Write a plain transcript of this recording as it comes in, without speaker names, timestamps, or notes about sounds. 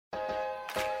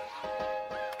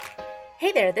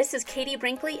Hey there, this is Katie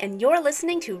Brinkley, and you're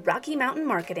listening to Rocky Mountain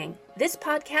Marketing. This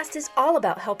podcast is all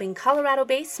about helping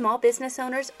Colorado-based small business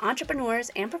owners, entrepreneurs,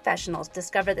 and professionals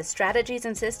discover the strategies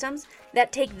and systems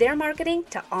that take their marketing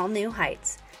to all new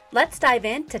heights. Let's dive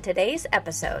into today's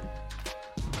episode.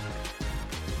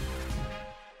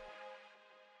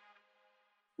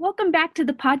 Welcome back to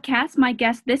the podcast. My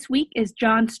guest this week is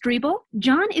John Strebel.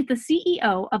 John is the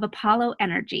CEO of Apollo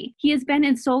Energy. He has been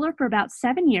in solar for about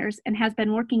 7 years and has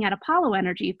been working at Apollo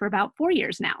Energy for about 4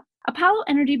 years now. Apollo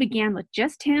Energy began with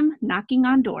just him knocking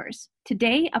on doors.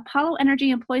 Today, Apollo Energy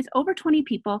employs over 20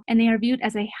 people, and they are viewed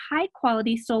as a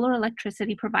high-quality solar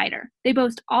electricity provider. They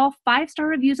boast all 5-star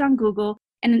reviews on Google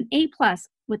and an A+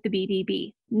 with the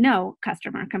BBB. No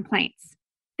customer complaints.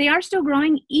 They are still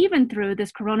growing even through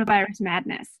this coronavirus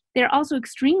madness. They are also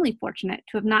extremely fortunate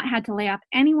to have not had to lay off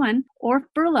anyone or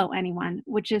furlough anyone,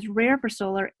 which is rare for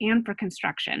solar and for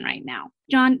construction right now.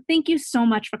 John, thank you so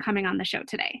much for coming on the show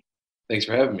today. Thanks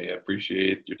for having me. I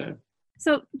appreciate your time.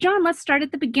 So, John, let's start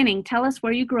at the beginning. Tell us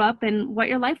where you grew up and what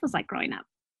your life was like growing up.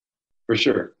 For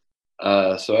sure.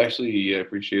 So actually, I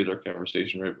appreciate our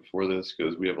conversation right before this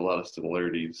because we have a lot of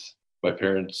similarities. My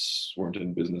parents weren't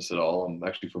in business at all. I'm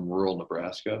actually from rural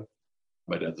Nebraska.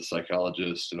 My dad's a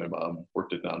psychologist and my mom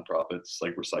worked at nonprofits,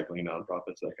 like recycling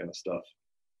nonprofits, that kind of stuff.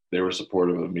 They were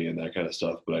supportive of me and that kind of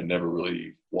stuff, but I never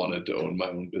really wanted to own my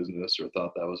own business or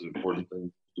thought that was an important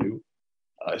thing to do.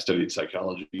 I studied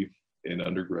psychology in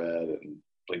undergrad and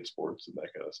played sports and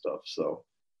that kind of stuff. So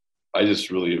I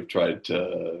just really have tried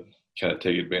to kind of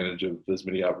take advantage of as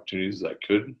many opportunities as I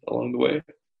could along the way,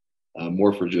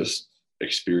 more for just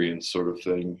experience sort of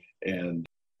thing. And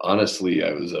honestly,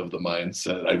 I was of the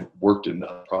mindset, I worked in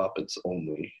nonprofits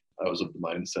only. I was of the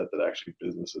mindset that actually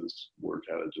businesses were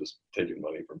kind of just taking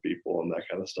money from people and that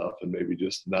kind of stuff, and maybe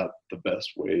just not the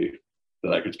best way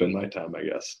that I could spend my time, I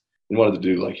guess. I wanted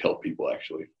to do like help people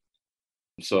actually.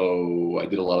 So I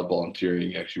did a lot of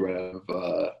volunteering actually right out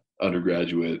of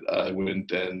undergraduate. I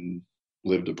went and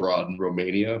lived abroad in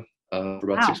Romania for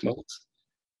about 6 months,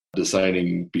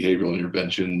 designing behavioral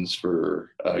interventions for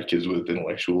kids with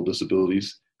intellectual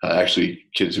disabilities, actually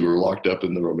kids who were locked up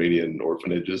in the Romanian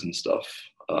orphanages and stuff,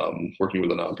 working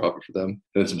with a nonprofit for them, and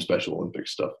then some Special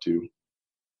Olympics stuff too.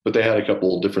 But they had a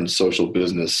couple different social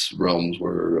business realms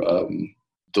where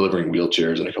delivering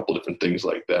wheelchairs and a couple different things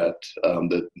like that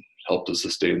that helped us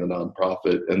sustain the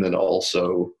nonprofit and then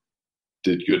also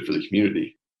did good for the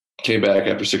community. Came back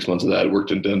after 6 months of that,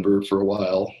 worked in Denver for a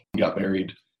while, got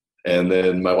married. And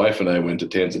then my wife and I went to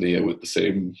Tanzania with the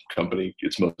same company,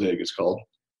 it's Mosaic it's called,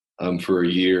 for a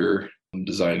year,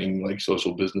 designing like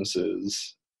social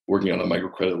businesses, working on a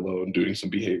microcredit loan, doing some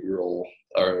behavioral,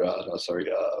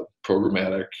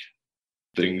 programmatic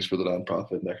things for the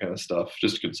nonprofit and that kind of stuff,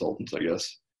 just consultants, I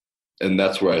guess. And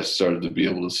that's where I started to be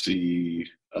able to see,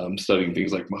 studying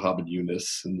things like Muhammad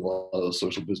Yunus and a lot of those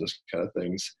social business kind of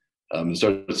things, and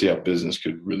started to see how business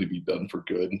could really be done for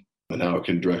good and how it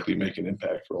can directly make an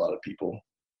impact for a lot of people.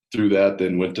 Through that,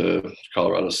 then went to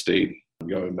Colorado State,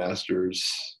 got my master's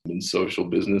in social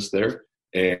business there,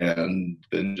 and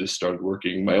then just started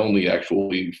working. My only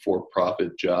actually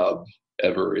for-profit job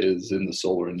ever is in the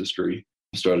solar industry.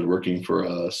 Started working for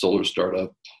a solar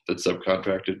startup that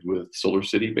subcontracted with Solar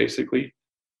City, basically.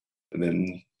 And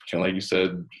then, kind of like you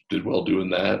said, did well doing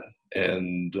that.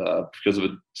 And because of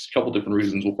a couple different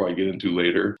reasons we'll probably get into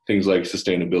later, things like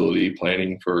sustainability,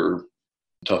 planning for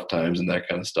tough times and that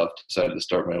kind of stuff, decided to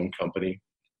start my own company.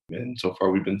 And so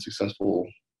far we've been successful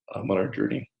on our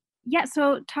journey. Yeah,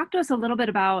 so talk to us a little bit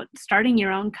about starting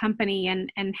your own company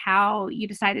and how you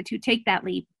decided to take that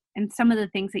leap and some of the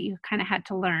things that you kind of had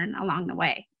to learn along the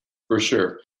way. For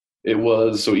sure. It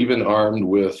was, so even armed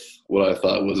with what I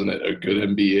thought was a good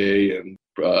MBA and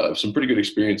some pretty good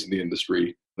experience in the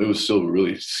industry, it was still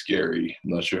really scary.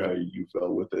 I'm not sure how you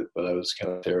felt with it, but I was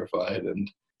kind of terrified. And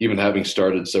even having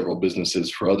started several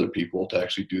businesses for other people, to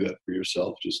actually do that for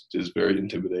yourself just is very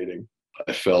intimidating.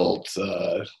 I felt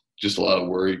just a lot of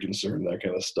worry, concern, that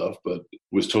kind of stuff, but it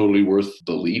was totally worth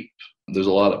the leap. There's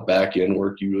a lot of back end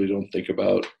work you really don't think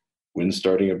about when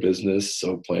starting a business.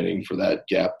 So planning for that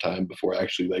gap time before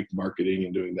actually like marketing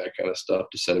and doing that kind of stuff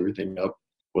to set everything up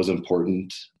was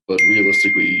important. But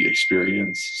realistically,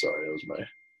 experience, sorry, that was my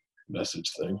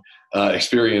message thing.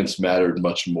 Experience mattered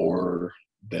much more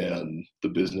than the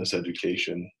business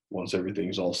education once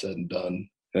everything's all said and done.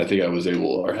 And I think I was able,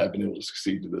 or have been able to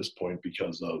succeed to this point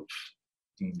because of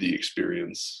the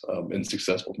experience in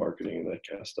successful marketing and that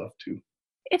kind of stuff too.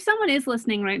 If someone is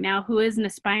listening right now who is an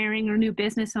aspiring or new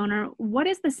business owner, what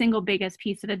is the single biggest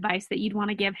piece of advice that you'd want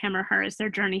to give him or her as their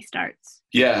journey starts?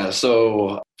 Yeah,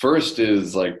 so first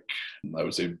is like I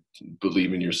would say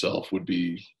believe in yourself would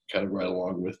be kind of right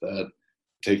along with that.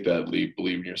 Take that leap,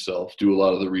 believe in yourself, do a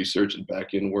lot of the research and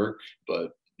back end work,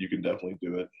 but you can definitely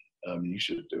do it. You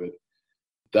should do it.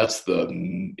 That's the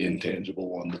intangible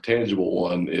one. The tangible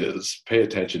one is pay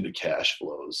attention to cash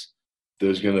flows.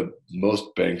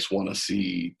 Most banks want to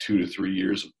see 2 to 3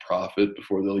 years of profit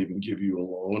before they'll even give you a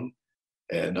loan.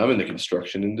 And I'm in the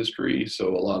construction industry,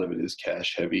 so a lot of it is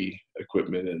cash heavy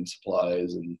equipment and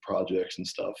supplies and projects and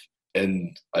stuff.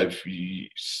 And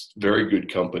very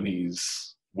good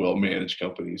companies, well-managed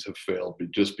companies have failed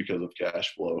just because of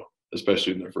cash flow,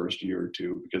 especially in their first year or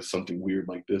two, because something weird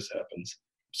like this happens.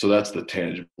 So that's the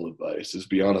tangible advice, is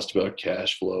be honest about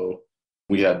cash flow.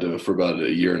 We had to, for about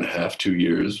a year and a half, 2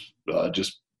 years,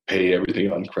 just pay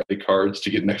everything on credit cards to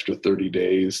get an extra 30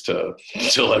 days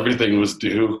till everything was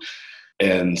due.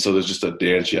 And so there's just a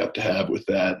dance you have to have with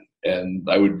that. And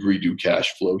I would redo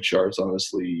cash flow charts,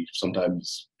 honestly,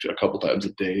 sometimes a couple times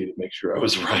a day to make sure I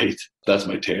was right. That's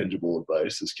my tangible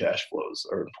advice, is cash flows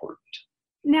are important.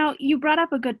 Now, you brought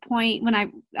up a good point when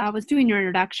I was doing your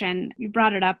introduction. You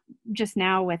brought it up just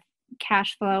now with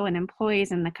cash flow and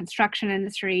employees in the construction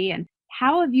industry. And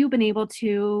how have you been able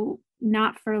to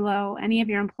not furlough any of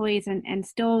your employees and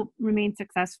still remain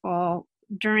successful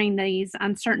during these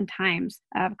uncertain times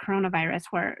of coronavirus,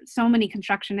 where so many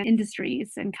construction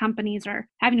industries and companies are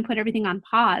having to put everything on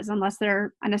pause unless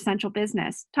they're an essential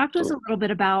business? Talk to us a little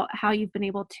bit about how you've been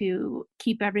able to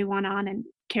keep everyone on and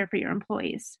care for your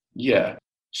employees. Yeah.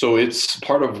 So it's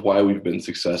part of why we've been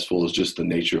successful is just the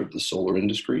nature of the solar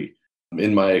industry.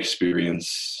 In my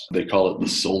experience, they call it the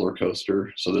solar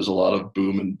coaster. So there's a lot of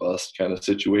boom and bust kind of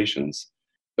situations.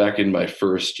 Back in my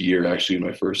first year, actually in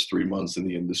my first 3 months in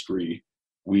the industry,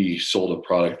 we sold a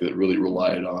product that really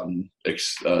relied on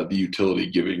the utility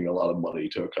giving a lot of money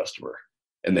to a customer.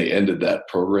 And they ended that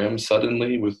program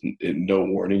suddenly with no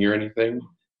warning or anything.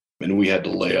 And we had to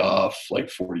lay off like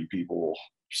 40 people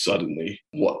suddenly.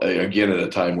 Again, at a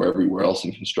time where everywhere else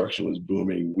in construction was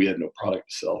booming, we had no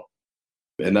product to sell.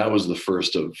 And that was the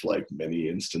first of like many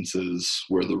instances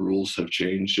where the rules have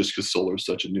changed just because solar is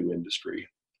such a new industry.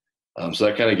 So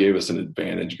that kind of gave us an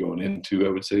advantage going into, I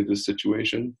would say, this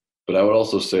situation. But I would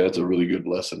also say that's a really good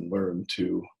lesson learned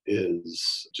too,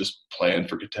 is just plan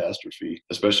for catastrophe,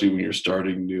 especially when you're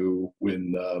starting new,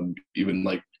 when even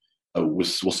like we'll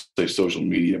say social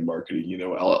media marketing,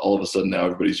 all of a sudden now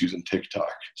everybody's using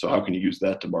TikTok. So how can you use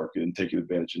that to market and take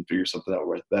advantage and figure something out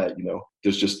like that?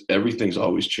 There's just, everything's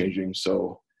always changing.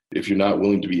 So if you're not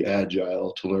willing to be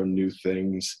agile, to learn new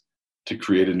things, to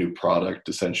create a new product,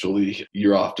 essentially,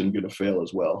 you're often going to fail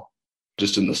as well,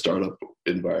 just in the startup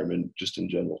environment, just in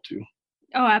general too.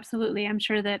 Oh, absolutely. I'm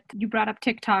sure that you brought up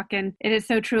TikTok, and it is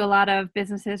so true. A lot of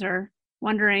businesses are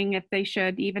wondering if they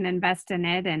should even invest in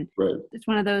it. And right. It's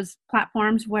one of those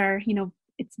platforms where,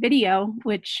 it's video,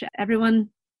 which everyone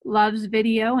loves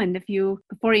video. And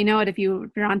before you know it, if you're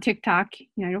on TikTok,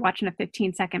 you're watching a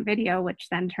 15-second video, which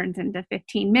then turns into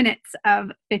 15 minutes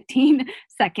of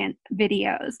 15-second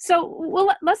videos.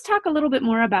 So let's talk a little bit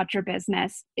more about your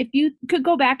business. If you could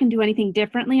go back and do anything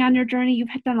differently on your journey, you've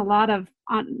done a lot of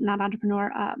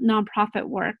nonprofit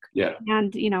work. Yeah.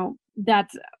 And,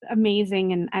 that's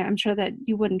amazing. And I'm sure that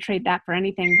you wouldn't trade that for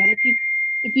anything. But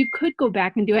if you could go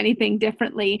back and do anything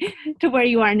differently to where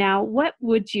you are now, what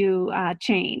would you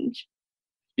change?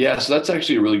 Yeah, so that's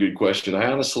actually a really good question.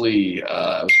 I honestly,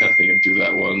 I was kind of thinking through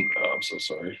that one. Oh, I'm so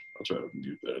sorry. I'll try to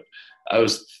mute that. I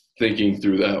was thinking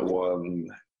through that one.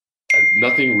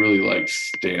 Nothing really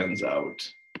stands out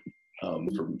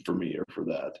for me or for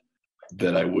that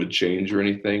I would change or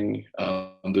anything.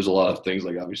 There's a lot of things,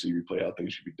 like obviously you play out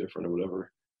things should be different or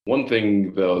whatever. One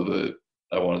thing though that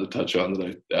I wanted to touch on that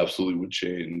I absolutely would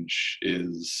change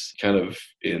is kind of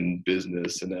in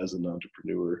business and as an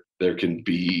entrepreneur, you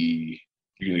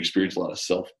can experience a lot of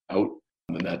self-doubt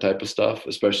and that type of stuff,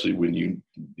 especially when you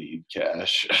need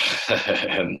cash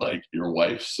and like your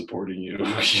wife supporting you,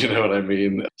 you know what I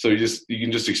mean? So you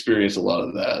can just experience a lot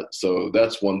of that. So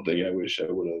that's one thing I wish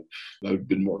I've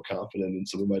been more confident in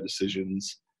some of my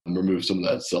decisions and remove some of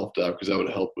that self-doubt, because that would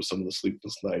help with some of the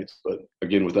sleepless nights. But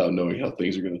again, without knowing how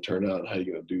things are going to turn out, how are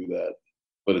you going to do that?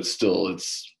 But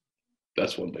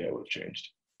that's one thing I would have changed.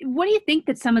 What do you think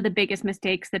that some of the biggest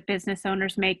mistakes that business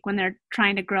owners make when they're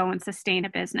trying to grow and sustain a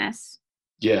business?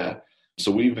 Yeah.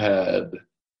 So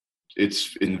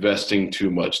it's investing too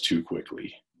much too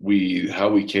quickly. How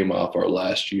we came off our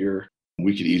last year,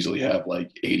 we could easily have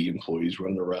like 80 employees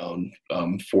running around,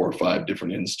 4 or 5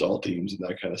 different install teams and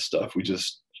that kind of stuff. We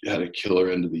just had a killer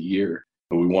end of the year.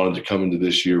 But we wanted to come into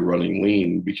this year running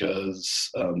lean because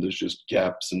there's just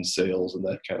gaps in sales and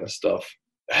that kind of stuff.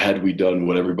 had we done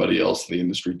what everybody else in the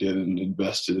industry did and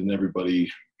invested and everybody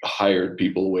hired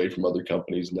people away from other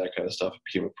companies and that kind of stuff, it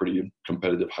became a pretty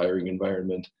competitive hiring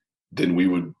environment, then we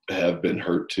would have been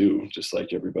hurt too, just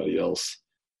like everybody else.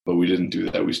 But we didn't do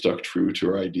that. We stuck true to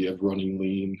our idea of running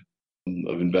lean,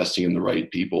 of investing in the right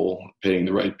people, paying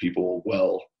the right people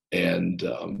well, and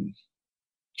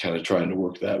kind of trying to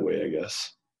work that way, I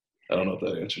guess. I don't know if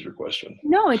that answers your question.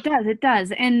 No, it does. It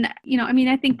does. And,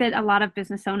 I think that a lot of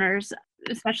business owners,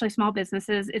 especially small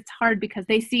businesses, it's hard because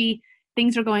they see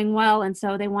things are going well. And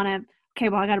so they want to, okay,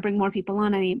 well, I got to bring more people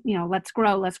on. Let's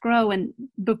grow. And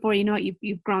before you know it,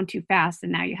 you've grown too fast.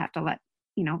 And now you have to let,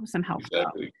 some help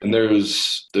Exactly. And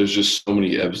there's just so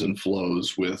many ebbs and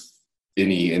flows with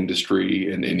any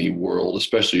industry and any world,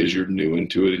 especially as you're new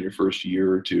into it in your first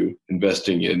year or two,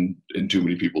 investing in too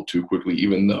many people too quickly,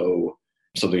 even though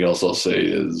something else I'll say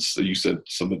is that you said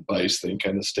some advice thing,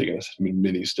 kind of taking a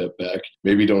mini step back.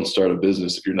 Maybe don't start a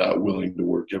business if you're not willing to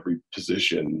work every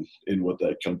position in what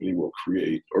that company will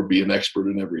create or be an expert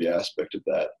in every aspect of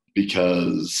that,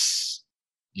 because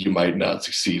you might not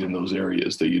succeed in those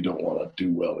areas that you don't want to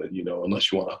do well in,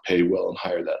 unless you want to pay well and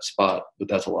hire that spot, but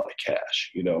that's a lot of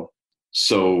cash,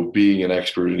 So being an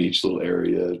expert in each little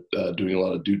area, doing a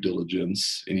lot of due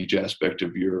diligence in each aspect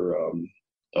of your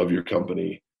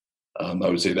company, I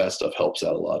would say that stuff helps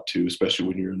out a lot too, especially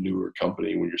when you're a newer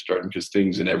company, when you're starting, because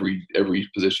things in every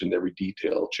position, every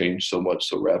detail change so much,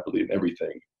 so rapidly in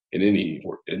everything, in any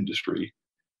industry.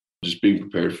 Just being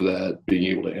prepared for that, being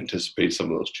able to anticipate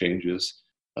some of those changes,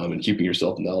 and keeping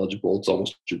yourself knowledgeable, it's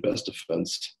almost your best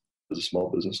defense as a small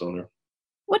business owner.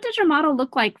 What does your model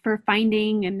look like for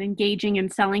finding and engaging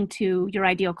and selling to your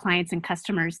ideal clients and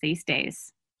customers these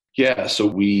days? Yeah, so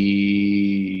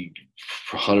we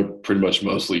pretty much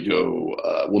mostly go,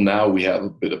 now we have a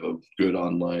bit of a good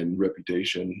online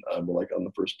reputation. We're like on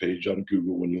the first page on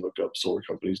Google when you look up solar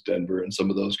companies, Denver, and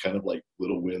some of those kind of like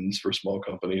little wins for small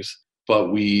companies. But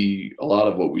a lot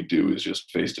of what we do is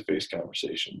just face-to-face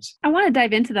conversations. I want to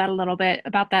dive into that a little bit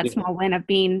about that Yeah. small win of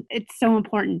it's so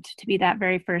important to be that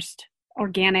very first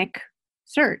organic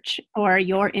search for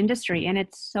your industry. And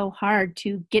it's so hard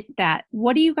to get that.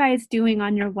 What are you guys doing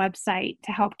on your website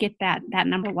to help get that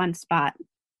number one spot?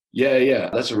 Yeah.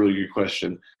 That's a really good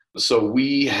question. So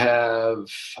we have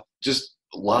just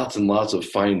lots and lots of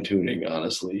fine tuning,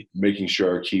 honestly, making sure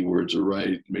our keywords are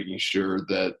right, making sure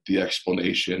that the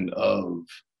explanation of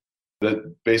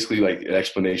that, basically like an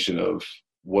explanation of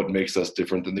what makes us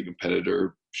different than the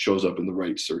competitor, shows up in the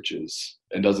right searches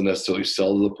and doesn't necessarily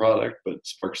sell the product, but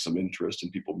sparks some interest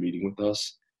in people meeting with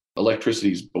us.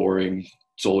 Electricity is boring.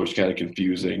 Solar is kind of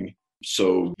confusing.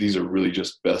 So these are really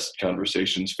just best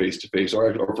conversations face to face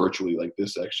or virtually like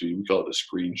this. Actually, we call it a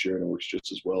screen share and it works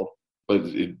just as well. But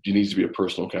it needs to be a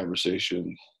personal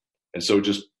conversation. And so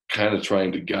just kind of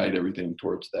trying to guide everything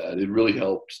towards that. It really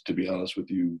helped, to be honest with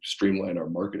you, streamline our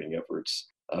marketing efforts,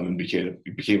 and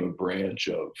became a branch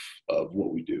of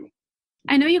what we do.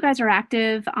 I know you guys are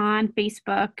active on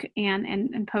Facebook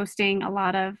and posting a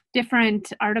lot of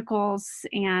different articles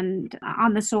and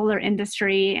on the solar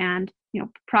industry and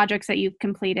projects that you've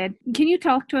completed. Can you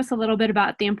talk to us a little bit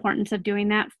about the importance of doing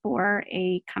that for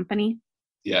a company?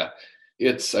 Yeah.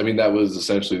 That was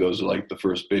essentially, those are like the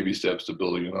first baby steps to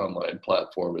building an online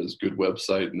platform, is good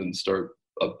website and then start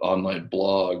an online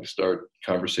blog, start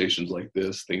conversations like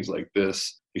this, things like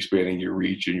this, expanding your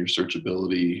reach and your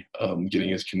searchability,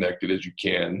 getting as connected as you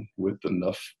can with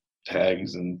enough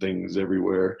tags and things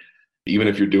everywhere. Even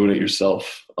if you're doing it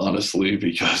yourself, honestly,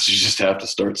 because you just have to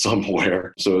start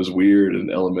somewhere. So as weird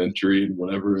and elementary and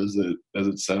whatever as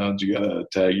it sounds, you gotta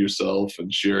tag yourself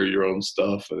and share your own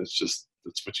stuff, and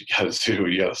that's what you gotta do.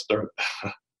 You gotta start.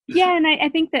 Yeah, and I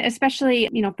think that especially,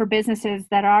 for businesses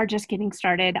that are just getting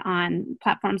started on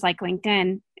platforms like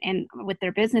LinkedIn and with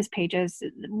their business pages,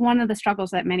 one of the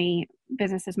struggles that many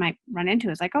businesses might run into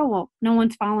is like, oh, well, no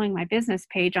one's following my business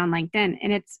page on LinkedIn.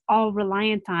 And it's all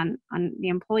reliant on the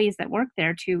employees that work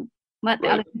there to let the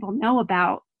other people know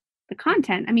about the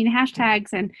content. I mean,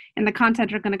 hashtags and the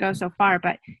content are going to go so far,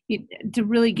 but to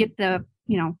really get the,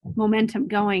 momentum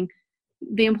going,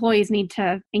 the employees need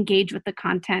to engage with the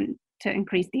content to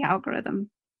increase the algorithm.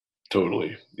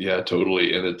 Totally. Yeah,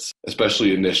 totally. And it's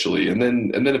especially initially, and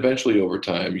then eventually over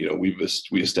time,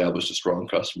 we established a strong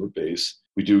customer base.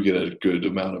 We do get a good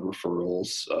amount of referrals,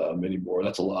 many more.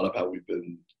 That's a lot of how we've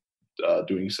been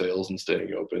doing sales and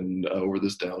staying open over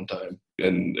this downtime.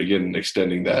 And again,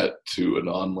 extending that to an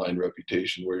online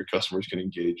reputation where your customers can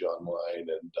engage online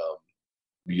and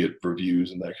you get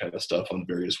reviews and that kind of stuff on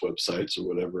various websites or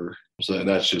whatever. So and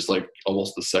that's just like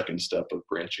almost the second step of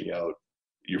branching out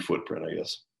your footprint, I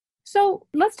guess. So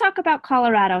let's talk about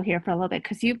Colorado here for a little bit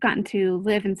because you've gotten to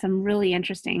live in some really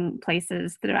interesting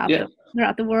places Yeah.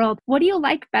 throughout the world. What do you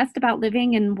like best about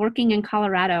living and working in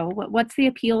Colorado? What's the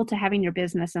appeal to having your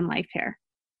business and life here?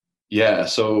 Yeah,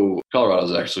 so Colorado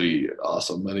is actually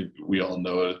awesome. I think we all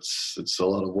know it. It's a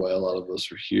lot of why a lot of us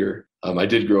are here. I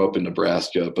did grow up in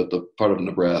Nebraska, but the part of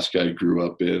Nebraska I grew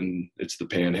up in, it's the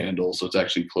Panhandle, so it's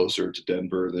actually closer to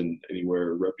Denver than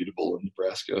anywhere reputable in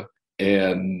Nebraska.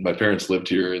 And my parents lived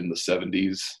here in the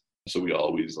 '70s, so we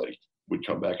always would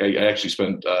come back. I actually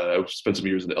spent some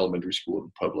years in elementary school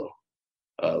in Pueblo,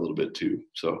 a little bit too.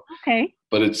 So, Okay.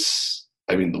 but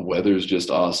I mean, the weather is just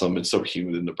awesome. It's so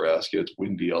humid in Nebraska. It's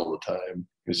windy all the time.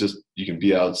 It's just, you can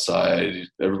be outside.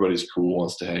 Everybody's cool,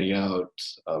 wants to hang out.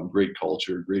 Great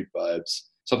culture, great vibes.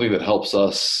 Something that helps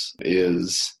us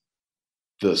is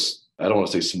this, I don't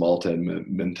want to say small town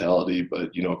mentality, but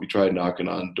if you try knocking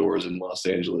on doors in Los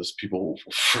Angeles, people will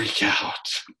freak out,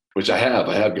 which I have.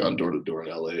 I have gone door to door in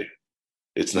LA.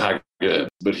 It's not good.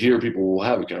 But here, people will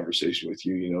have a conversation with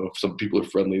you. If some people are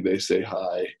friendly, they say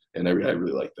hi. And I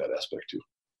really like that aspect too.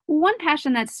 One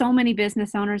passion that so many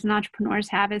business owners and entrepreneurs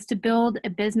have is to build a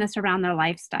business around their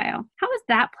lifestyle. How has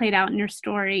that played out in your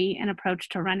story and approach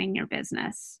to running your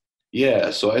business?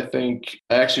 Yeah, so I think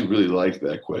I actually really like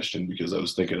that question because I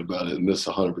was thinking about it, and this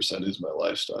 100% is my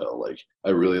lifestyle. I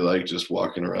really like just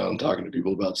walking around talking to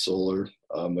people about solar.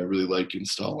 I really like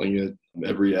installing it,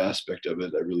 every aspect of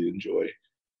it. I really enjoy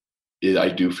it. I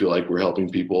do feel like we're helping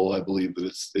people. I believe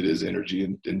that it is energy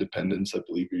and independence. I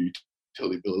believe your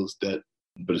utility bill is debt,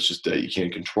 but it's just debt you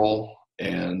can't control,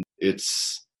 and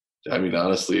I mean,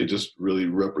 honestly, it just really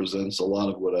represents a lot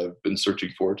of what I've been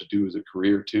searching for to do as a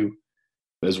career too,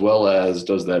 as well as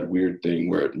does that weird thing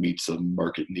where it meets a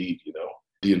market need.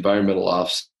 The environmental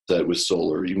offset with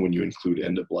solar, even when you include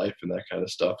end of life and that kind of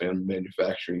stuff, and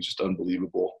manufacturing is just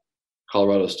unbelievable.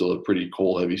 Colorado is still a pretty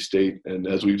coal heavy state, and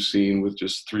as we've seen with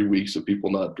just 3 weeks of people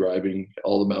not driving,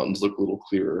 all the mountains look a little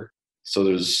clearer. So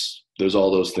there's all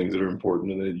those things that are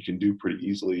important and that you can do pretty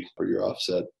easily for your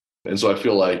offset. And so I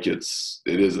feel like it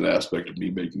is an aspect of me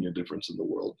making a difference in the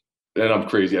world. And I'm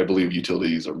crazy. I believe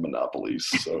utilities are monopolies,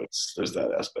 so there's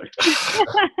that aspect.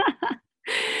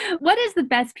 What is the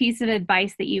best piece of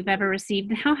advice that you've ever received,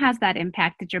 and how has that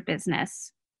impacted your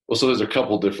business? Well, so there's a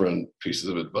couple different pieces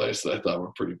of advice that I thought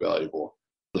were pretty valuable.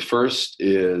 The first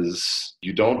is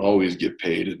you don't always get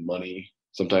paid in money.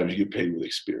 Sometimes you get paid with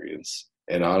experience.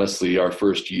 And honestly, our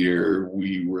first year,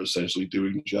 we were essentially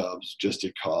doing jobs just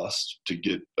at cost to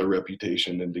get a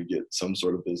reputation and to get some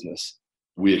sort of business.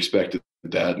 We expected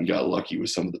that and got lucky with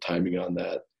some of the timing on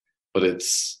that. But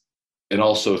and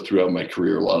also throughout my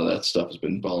career, a lot of that stuff has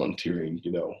been volunteering,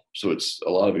 so it's a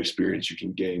lot of experience you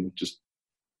can gain. Just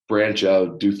branch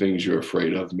out, do things you're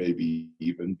afraid of, maybe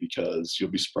even, because you'll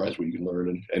be surprised what you can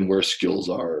learn and where skills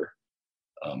are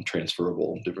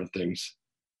transferable, different things.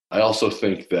 I also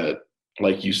think that,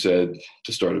 like you said,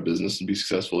 to start a business and be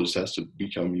successful, it just has to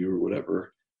become you or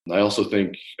whatever. I also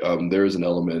think there is an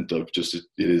element of just it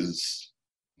is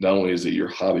not only is it your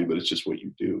hobby, but it's just what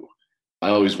you do. I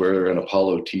always wear an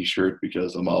Apollo t-shirt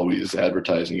because I'm always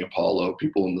advertising Apollo.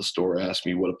 People in the store ask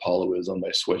me what Apollo is on my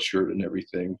sweatshirt and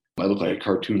everything. I look like a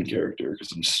cartoon character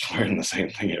because I'm just wearing the same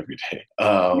thing every day.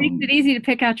 Makes it easy to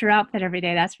pick out your outfit every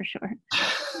day, that's for sure.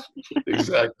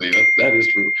 Exactly. That is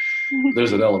true.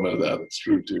 There's an element of that that's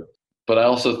true too. But I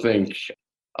also think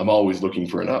I'm always looking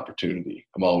for an opportunity.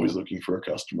 I'm always looking for a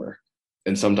customer.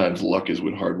 And sometimes luck is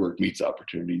when hard work meets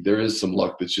opportunity. There is some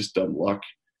luck that's just dumb luck.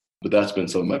 But that's been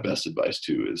some of my best advice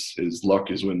too, is luck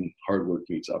is when hard work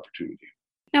meets opportunity.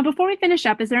 Now, before we finish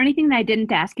up, is there anything that I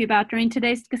didn't ask you about during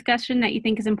today's discussion that you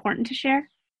think is important to share?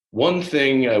 One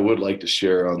thing I would like to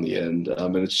share on the end,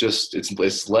 and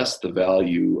it's less the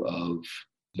value of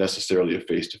necessarily a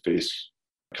face-to-face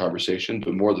conversation,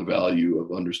 but more the value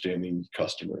of understanding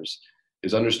customers,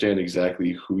 is understand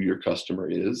exactly who your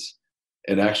customer is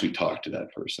and actually talk to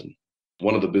that person.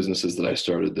 One of the businesses that I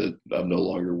started that I'm no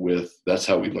longer with, that's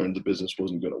how we learned the business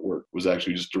wasn't going to work, was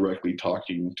actually just directly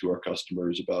talking to our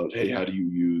customers about, hey, how do you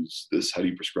use this? How do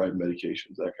you prescribe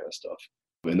medications? That kind of stuff.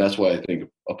 And that's why I think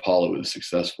Apollo is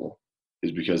successful,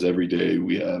 is because every day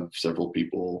we have several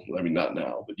people, I mean, not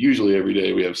now, but usually every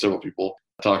day we have several people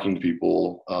talking to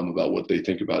people about what they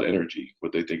think about energy,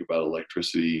 what they think about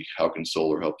electricity, how can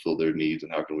solar help fill their needs,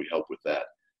 and how can we help with that?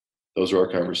 Those are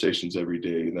our conversations every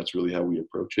day, and that's really how we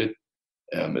approach it.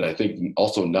 And I think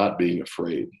also not being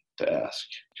afraid to ask,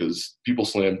 because people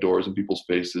slam doors in people's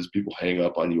faces. People hang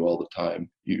up on you all the time.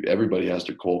 Everybody has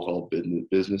to cold call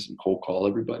business and cold call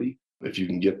everybody. If you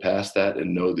can get past that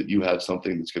and know that you have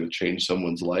something that's going to change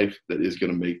someone's life, that is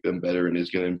going to make them better and is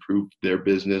going to improve their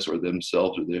business or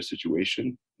themselves or their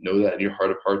situation, know that in your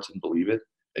heart of hearts and believe it,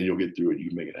 and you'll get through it. You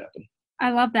can make it happen.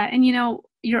 I love that. And,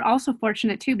 you're also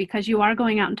fortunate too, because you are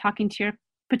going out and talking to your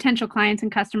potential clients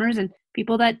and customers and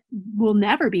people that will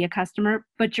never be a customer,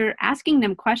 but you're asking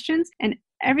them questions, and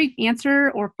every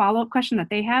answer or follow-up question that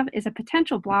they have is a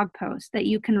potential blog post that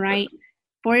you can write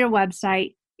for your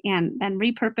website and then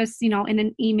repurpose, in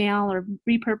an email or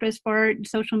repurpose for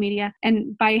social media.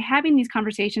 And by having these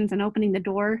conversations and opening the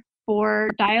door for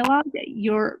dialogue,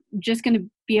 you're just going to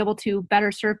be able to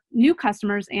better serve new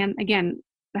customers and, again,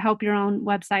 help your own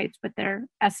websites with their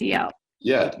SEO.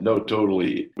 Yeah, no,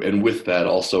 totally. And with that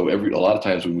also, a lot of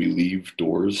times when we leave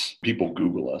doors, people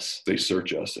Google us, they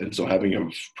search us. And so having a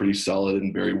pretty solid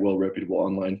and very well reputable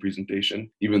online presentation,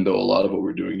 even though a lot of what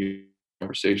we're doing is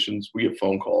conversations, we get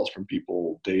phone calls from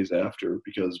people days after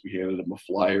because we handed them a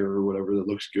flyer or whatever that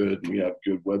looks good, and we have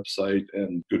good website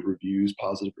and good reviews,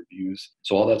 positive reviews.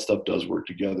 So all that stuff does work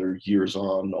together years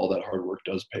on. All that hard work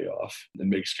does pay off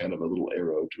and makes kind of a little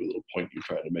arrow to a little point you're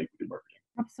trying to make with your marketing.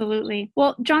 Absolutely.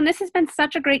 Well, John, this has been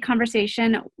such a great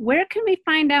conversation. Where can we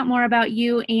find out more about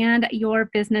you and your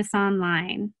business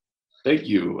online? Thank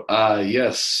you.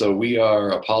 Yes, so we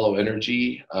are Apollo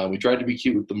Energy. We tried to be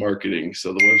cute with the marketing.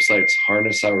 So the website's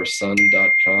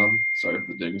harnessoursun.com. Sorry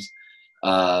for the dings.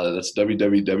 That's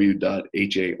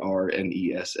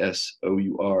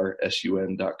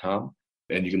www.harnessoursun.com.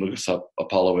 And you can look us up,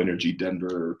 Apollo Energy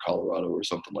Denver or Colorado or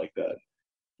something like that.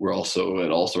 We're also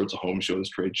at all sorts of home shows,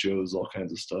 trade shows, all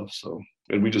kinds of stuff.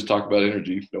 And we just talk about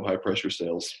energy, no high pressure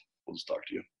sales. We'll just talk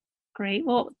to you. Great.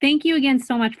 Well, thank you again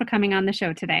so much for coming on the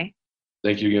show today.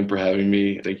 Thank you again for having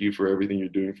me. Thank you for everything you're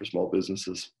doing for small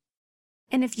businesses.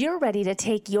 And if you're ready to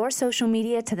take your social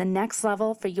media to the next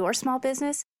level for your small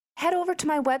business, head over to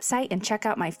my website and check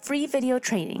out my free video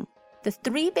training, The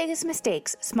 3 Biggest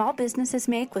Mistakes Small Businesses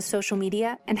Make with Social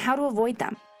Media and How to Avoid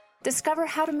Them. Discover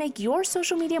how to make your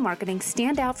social media marketing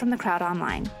stand out from the crowd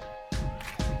online.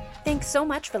 Thanks so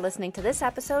much for listening to this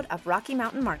episode of Rocky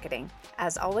Mountain Marketing.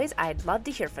 As always, I'd love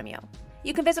to hear from you.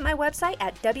 You can visit my website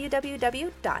at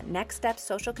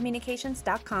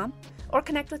www.nextstepsocialcommunications.com or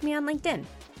connect with me on LinkedIn.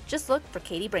 Just look for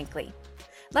Katie Brinkley.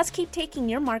 Let's keep taking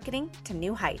your marketing to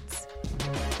new heights.